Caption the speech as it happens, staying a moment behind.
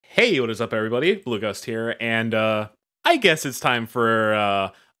Hey, what is up, everybody? Blueghost here, and I guess it's time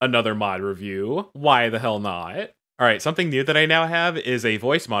for another mod review. Why the hell not? Alright, something new that I now have is a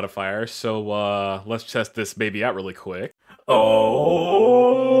voice modifier, so let's test this baby out really quick. Oh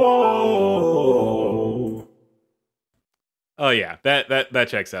yeah, that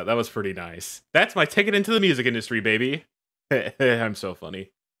checks out. That was pretty nice. That's my ticket into the music industry, baby. I'm so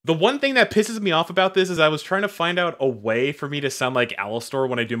funny. The one thing that pisses me off about this is I was trying to find out a way for me to sound like Alistar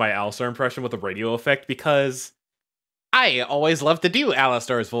when I do my Alistar impression with a radio effect, because I always love to do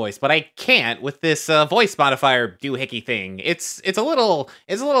Alistar's voice, but I can't with this voice modifier doohickey thing. It's a little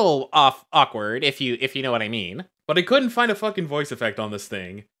awkward if you know what I mean. But I couldn't find a fucking voice effect on this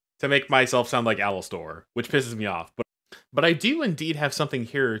thing to make myself sound like Alistar, which pisses me off. But I do indeed have something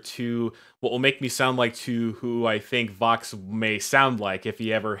here to what will make me sound like to who I think Vox may sound like if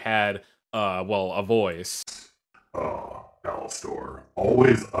he ever had, well, a voice. Alistar,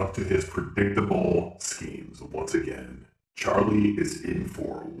 always up to his predictable schemes once again. Charlie is in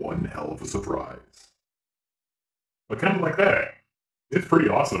for one hell of a surprise. But kind of like that. It's pretty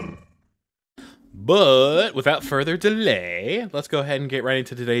awesome. But without further delay, let's go ahead and get right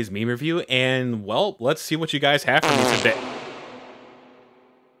into today's meme review, and, well, let's see what you guys have for me today.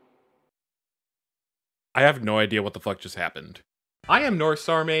 I have no idea what the fuck just happened. I am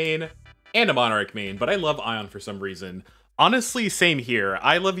Northstar main and a Monarch main, but I love Ion for some reason. Honestly, same here.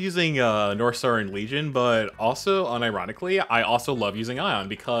 I love using Northstar and Legion, but also, unironically, I also love using Ion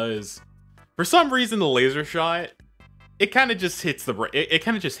because for some reason the laser shot, it kind of just hits it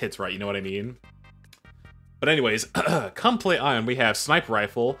kind of just hits right, you know what I mean? But anyways, come play Ion, we have Sniper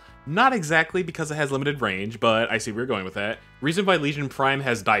Rifle. Not exactly because it has limited range, but I see where you're going with that. Reason why Legion Prime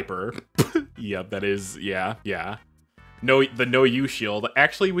has Diaper. Yep, that is, yeah. The No You shield.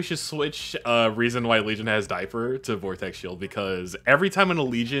 Actually, we should switch reason why Legion has Diaper to Vortex Shield, because every time a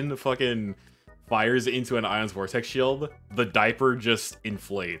Legion fucking fires into an Ion's Vortex Shield, the Diaper just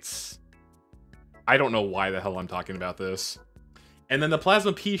inflates. I don't know why the hell I'm talking about this. And then the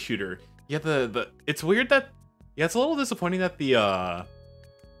Plasma Pea Shooter. Yeah, it's weird that, yeah, it's a little disappointing that the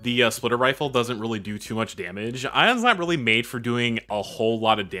splitter rifle doesn't really do too much damage. Ion's not really made for doing a whole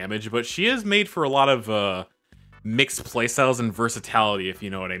lot of damage, but she is made for a lot of mixed playstyles and versatility, if you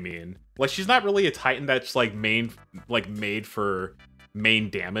know what I mean. Like, she's not really a Titan that's made for main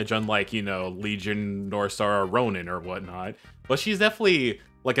damage, unlike, you know, Legion, Northstar, or Ronin or whatnot. But she's definitely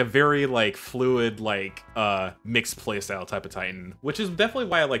like a very fluid mixed playstyle type of Titan, which is definitely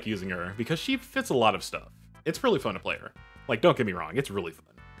why I like using her, because she fits a lot of stuff. It's really fun to play her. Like, don't get me wrong, it's really fun.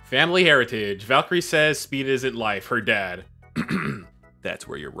 Family heritage. Valkyrie says speed isn't life, her dad. That's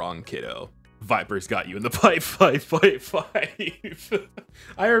where you're wrong, kiddo. Viper's got you in the pipe, five.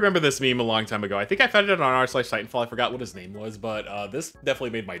 I remember this meme a long time ago. I think I found it on r/Titanfall. I forgot what his name was, but this definitely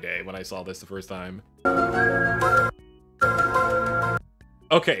made my day when I saw this the first time.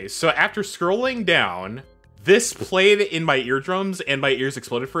 Okay, so after scrolling down, this played in my eardrums and my ears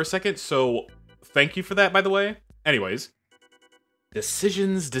exploded for a second, so thank you for that, by the way. Anyways.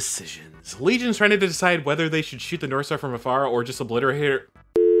 Decisions. Legion's trying to decide whether they should shoot the Northstar from afar or just obliterate her.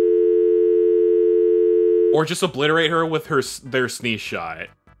 Or just obliterate her with their sneeze shot.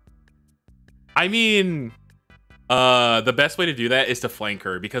 I mean, the best way to do that is to flank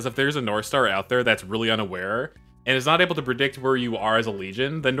her, because if there's a Northstar out there that's really unaware and is not able to predict where you are as a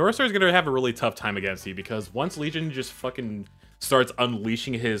Legion, then Northstar is going to have a really tough time against you, because once Legion just fucking starts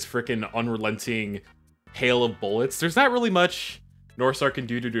unleashing his freaking unrelenting hail of bullets, there's not really much Northstar can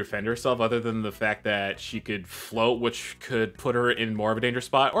do to defend herself other than the fact that she could float, which could put her in more of a dangerous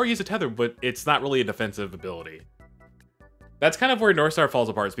spot, or use a tether, but it's not really a defensive ability. That's kind of where Northstar falls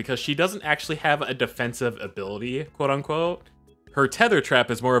apart, is because she doesn't actually have a defensive ability, quote-unquote. Her tether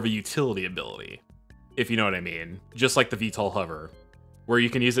trap is more of a utility ability, if you know what I mean. Just like the VTOL hover, where you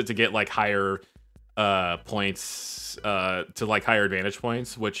can use it to get higher points, to higher advantage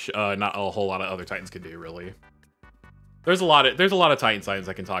points, which not a whole lot of other Titans can do, really. There's a lot of Titan signs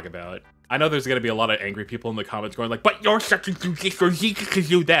I can talk about. I know there's gonna be a lot of angry people in the comments going like, but you're such a this or he can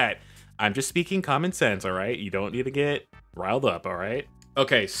do that. I'm just speaking common sense, alright? You don't need to get riled up, alright?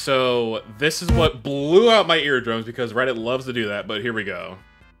 Okay, so this is what blew out my eardrums, because Reddit loves to do that, but here we go.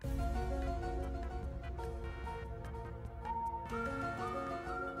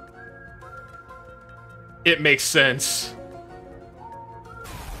 It makes sense.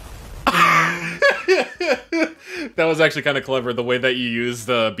 That was actually kind of clever, the way that you use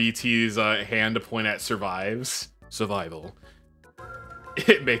the BT's hand to point at survival.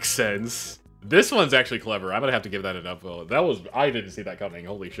 It makes sense. This one's actually clever. I'm gonna have to give that an upvote. I didn't see that coming.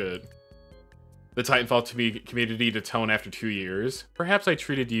 Holy shit. the Titanfall community to Tone after 2 years. Perhaps I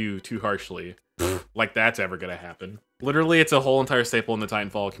treated you too harshly. Like that's ever gonna happen. Literally, it's a whole entire staple in the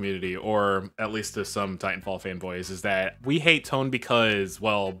Titanfall community, or at least to some Titanfall fanboys, is that we hate Tone because,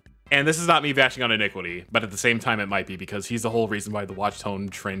 well, and this is not me bashing on Iniquity, but at the same time it might be because he's the whole reason why the watch tone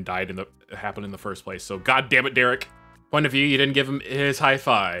trend happened in the first place. So god damn it, Derek. Point of view, you didn't give him his high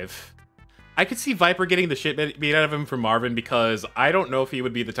five. I could see Viper getting the shit beat out of him from Marvin because I don't know if he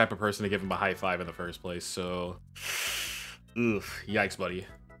would be the type of person to give him a high five in the first place, so... Oof, yikes, buddy.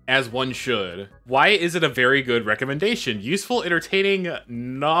 As one should. Why is it a very good recommendation? Useful, entertaining,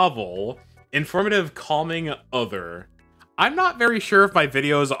 novel, informative, calming, other. I'm not very sure if my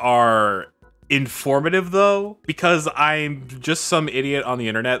videos are informative, though, because I'm just some idiot on the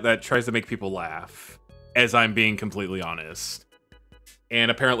internet that tries to make people laugh, as I'm being completely honest. And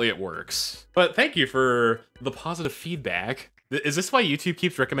apparently it works. But thank you for the positive feedback. Is this why YouTube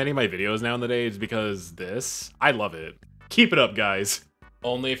keeps recommending my videos nowadays? Because this? I love it. Keep it up, guys.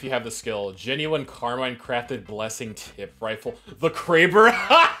 Only if you have the skill. Genuine Carmine crafted blessing tip rifle. The Kraber?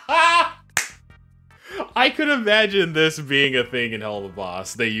 I could imagine this being a thing in Hell of a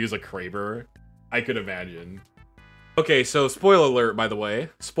Boss. They use a Kraber. I could imagine. Okay, so spoiler alert, by the way.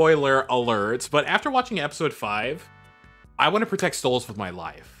 Spoiler alert. But after watching episode 5, I want to protect Stolas with my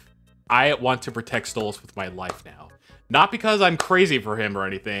life. I want to protect Stolas with my life now. Not because I'm crazy for him or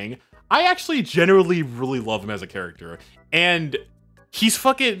anything. I actually generally really love him as a character. And he's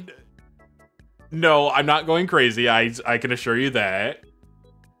fucking... No, I'm not going crazy. I can assure you that.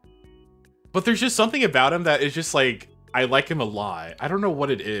 But there's just something about him that is just like, I like him a lot. I don't know what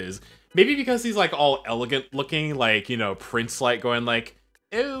it is. Maybe because he's like all elegant looking, like, you know, Prince-like going like,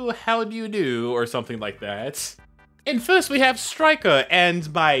 oh, how do you do? Or something like that. And first we have Striker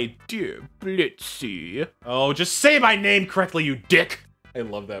and my dear Blitzy. Oh, just say my name correctly, you dick! I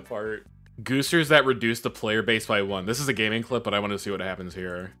love that part. Goosters that reduce the player base by 1. This is a gaming clip, but I want to see what happens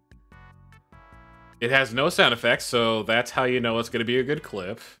here. It has no sound effects, so that's how you know it's going to be a good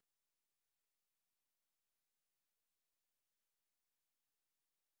clip.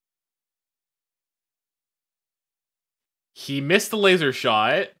 He missed the laser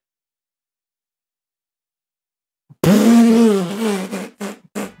shot.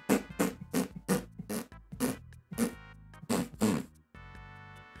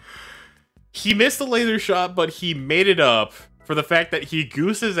 He missed the laser shot, but he made it up for the fact that he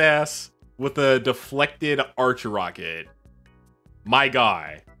goosed his ass with a deflected archer rocket. My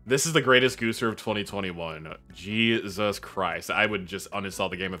guy. This is the greatest gooser of 2021. Jesus Christ. I would just uninstall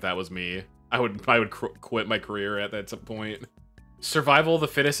the game if that was me. I would quit my career at that point. Survival of the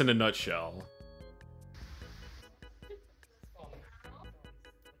fittest in a nutshell.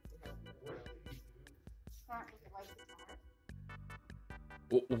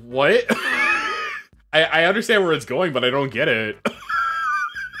 What? I understand where it's going, but I don't get it.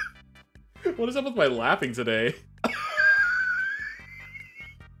 What is up with my laughing today?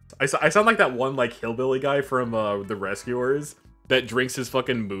 I sound like that one like hillbilly guy from The Rescuers that drinks his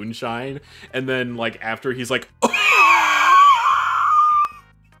fucking moonshine, and then like after he's like,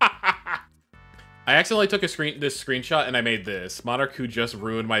 I accidentally took this screenshot and I made this. Monarch who just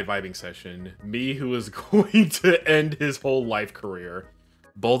ruined my vibing session. Me who is going to end his whole life career.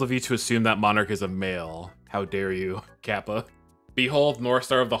 Bold of you to assume that Monarch is a male. How dare you, Kappa. Behold, North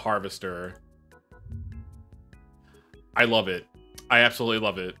Star of the Harvester. I love it. I absolutely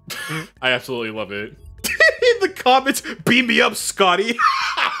love it. I absolutely love it. In the comments, beam me up, Scotty.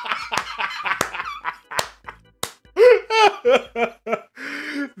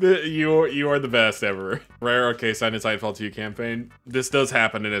 You are the best ever. Rare, okay, sign a Titanfall 2 campaign. This does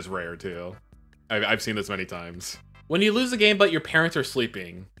happen and it's rare too. I've seen this many times. When you lose a game but your parents are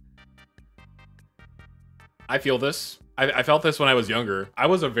sleeping. I feel this. I felt this when I was younger. I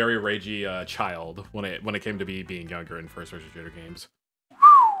was a very ragey child when it came to being younger in first-person shooter games.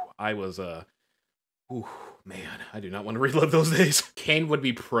 I was ooh, man, I do not want to relive those days. Kane would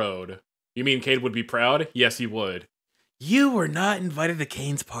be proud. You mean Kane would be proud? Yes, he would. You were not invited to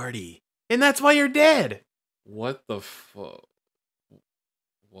Kane's party, and that's why you're dead. What the fuck?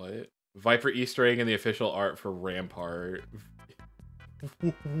 What? Viper Easter egg in the official art for Rampart.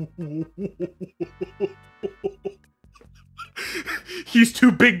 He's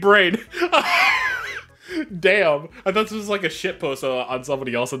too big brain. Damn. I thought this was like a shitpost on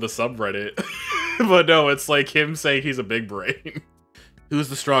somebody else in the subreddit. But no, it's like him saying he's a big brain. Who's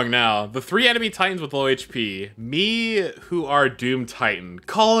the strong now? The 3 enemy titans with low HP. Me, who are doomed titan.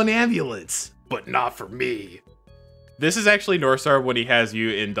 Call an ambulance, but not for me. This is actually Northstar when he has you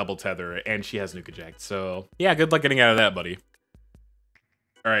in double tether, and she has Nuka Jack. So yeah, good luck getting out of that, buddy.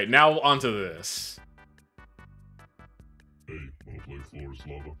 All right, now onto this. Hey, wanna play Floor is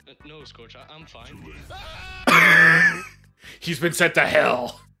Lava? No, Scorch, I'm fine. He's been sent to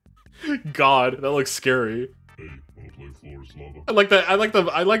hell. God, that looks scary. Hey, wanna play Floor is Lava? I like that. I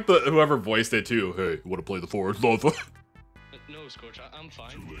like the whoever voiced it too. Hey, wanna play the Floor is Lava? No, Scorch, I'm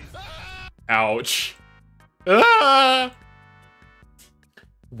fine. Ouch. Ah!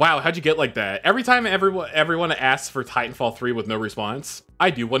 Wow, how'd you get like that? Every time everyone asks for Titanfall 3 with no response, I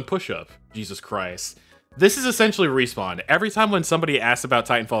do one push-up. Jesus Christ. This is essentially Respawn. Every time when somebody asks about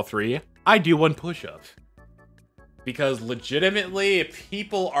Titanfall 3, I do one push-up. Because legitimately,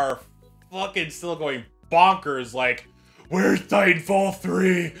 people are fucking still going bonkers like, where's Titanfall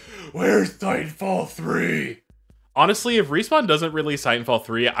 3? Where's Titanfall 3? Honestly, if Respawn doesn't release Titanfall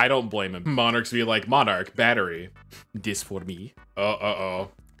 3, I don't blame him. Monarchs be like, Monarch, battery. This for me.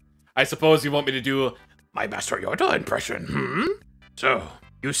 Uh-oh. I suppose you want me to do my Master Yoda impression, So,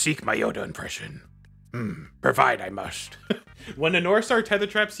 you seek my Yoda impression. Provide I must. When a North Star tether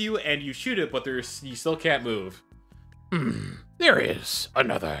traps you and you shoot it, but you still can't move. There is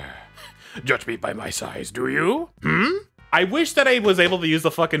another. Judge me by my size, do you? I wish that I was able to use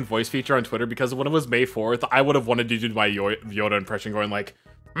the fucking voice feature on Twitter, because when it was May 4th, I would have wanted to do my Yoda impression going like,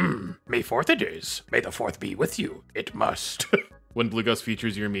 May 4th it is. May the 4th be with you. It must. When Blueghost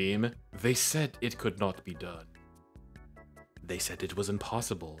features your meme, they said it could not be done. They said it was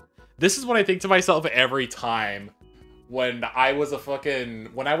impossible. This is what I think to myself every time when I was a fucking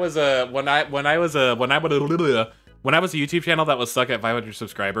when I was a YouTube channel that was stuck at 500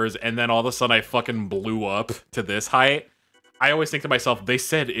 subscribers, and then all of a sudden I fucking blew up to this height. I always think to myself, they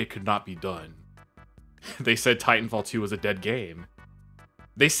said it could not be done. They said Titanfall 2 was a dead game.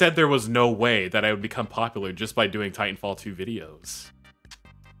 They said there was no way that I would become popular just by doing Titanfall 2 videos.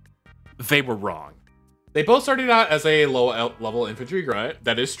 They were wrong. They both started out as a low-level infantry grunt.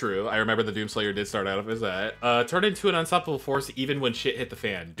 That is true. I remember the Doomslayer did start out as that. Turned into an unstoppable force even when shit hit the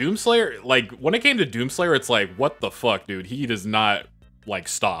fan. Doomslayer, like, when it came to Doomslayer, it's like, what the fuck, dude? He does not, like,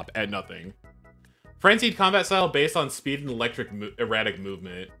 stop at nothing. Frenzied combat style based on speed and erratic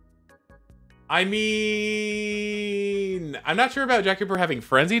movement. I mean, I'm not sure about Jack Cooper having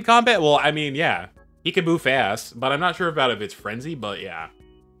frenzied combat. Well, I mean, yeah, he can move fast, but I'm not sure about if it's frenzy, but yeah.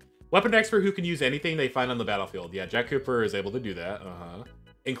 Weapon expert who can use anything they find on the battlefield. Yeah, Jack Cooper is able to do that,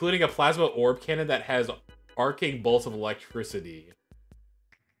 Including a plasma orb cannon that has arcing bolts of electricity.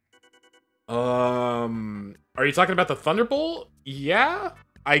 Are you talking about the Thunderbolt? Yeah,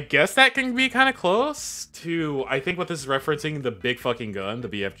 I guess that can be kind of close to, I think what this is referencing, the big fucking gun, the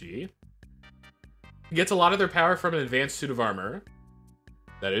BFG. Gets a lot of their power from an advanced suit of armor.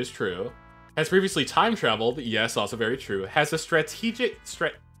 That is true. Has previously time traveled. Yes, also very true. Has a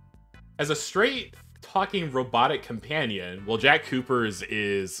straight talking robotic companion. Well, Jack Cooper's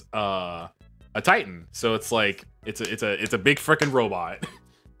is a Titan, so it's like it's a big freaking robot.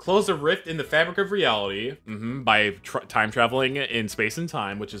 Close a rift in the fabric of reality by time traveling in space and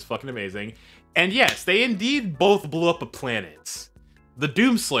time, which is fucking amazing. And yes, they indeed both blew up a planet. The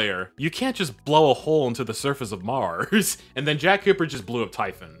Doomslayer, you can't just blow a hole into the surface of Mars. And then Jack Cooper just blew up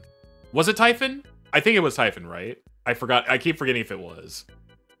Typhon. Was it Typhon? I think it was Typhon, right? I forgot. I keep forgetting if it was.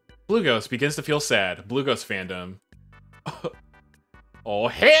 Blueghost begins to feel sad. Blueghost fandom. Oh,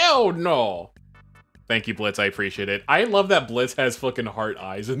 hell no! Thank you, Blitz. I appreciate it. I love that Blitz has fucking heart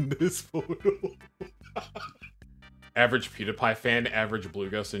eyes in this photo. Average PewDiePie fan, average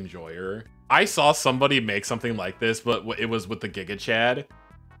Blueghost enjoyer. I saw somebody make something like this, but it was with the Giga Chad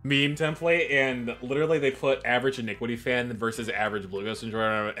meme template, and literally they put average Iniquity fan versus average Blueghost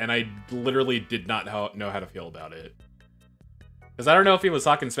enjoyer, and I literally did not know how to feel about it. Because I don't know if he was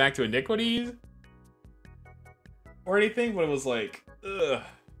talking smack to Iniquity or anything, but it was like, ugh.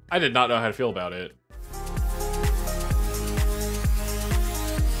 I did not know how to feel about it.